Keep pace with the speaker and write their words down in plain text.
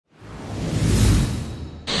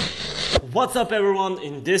What's up everyone,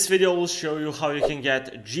 in this video I will show you how you can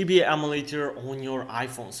get GBA Emulator on your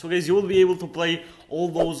iPhone. So guys, you will be able to play all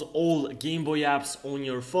those old Game Boy apps on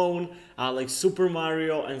your phone, like Super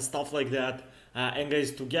Mario and stuff like that. And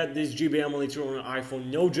guys, to get this GBA Emulator on your iPhone,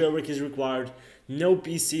 no jailbreak is required, no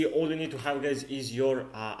PC. All you need to have, guys, is your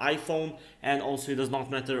iPhone, and also it does not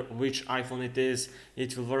matter which iPhone it is.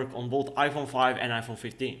 It will work on both iPhone 5 and iPhone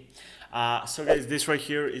 15. So guys, this right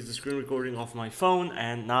here is the screen recording of my phone,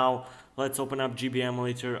 and now let's open up GBA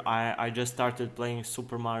Emulator. I just started playing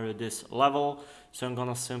Super Mario this level, so I'm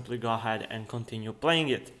gonna simply go ahead and continue playing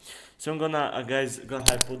it. So I'm gonna, guys, go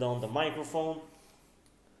ahead, put down the microphone.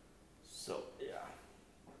 So yeah.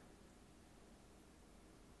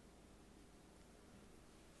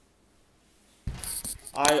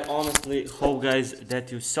 I honestly hope, guys,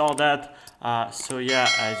 that you saw that. So yeah,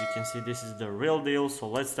 as you can see, this is the real deal. So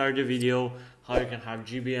let's start the video how you can have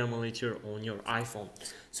GBA Emulator on your iPhone.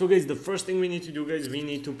 So guys, the first thing we need to do, guys, we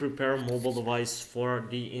need to prepare a mobile device for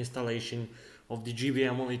the installation of the GBA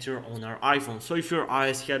Emulator on our iPhone. So if you're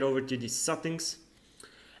iOS, head over to the settings,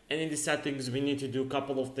 and in the settings we need to do a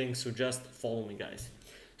couple of things, so just follow me, guys.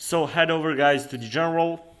 So head over, guys, to the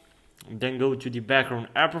general, then go to the background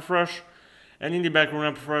app refresh. And in the background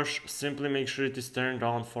app refresh, simply make sure it is turned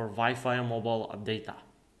on for Wi-Fi and mobile data.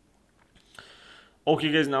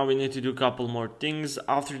 Okay guys, now we need to do a couple more things.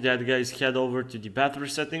 After that, guys, head over to the battery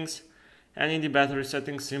settings. And in the battery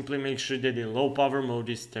settings, simply make sure that the low power mode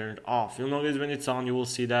is turned off. You'll know, guys, when it's on, you will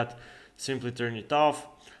see that. Simply turn it off.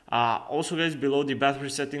 Also guys, below the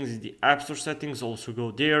battery settings is the App Store settings. Also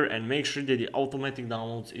go there and make sure that the automatic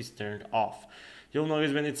downloads is turned off. You'll know,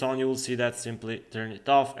 guys, when it's on, you will see that. Simply turn it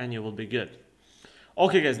off and you will be good.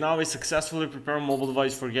 Okay guys, now we successfully prepare a mobile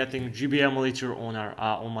device for getting GBA Emulator on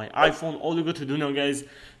my iPhone. All you got to do now, guys,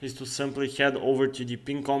 is to simply head over to the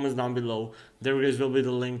pinned comments down below. There, guys, will be the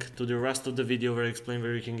link to the rest of the video where I explain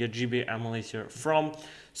where you can get GBA Emulator from.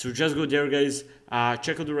 So just go there, guys,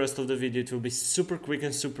 check out the rest of the video. It will be super quick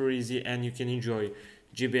and super easy, and you can enjoy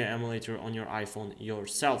GBA Emulator on your iPhone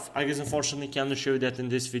yourself. I guess unfortunately cannot show you that in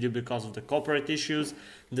this video because of the copyright issues.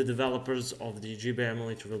 The developers of the GBA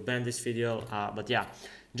Emulator will ban this video, but yeah,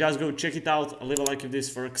 just go check it out, leave a like if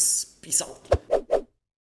this works. Peace out.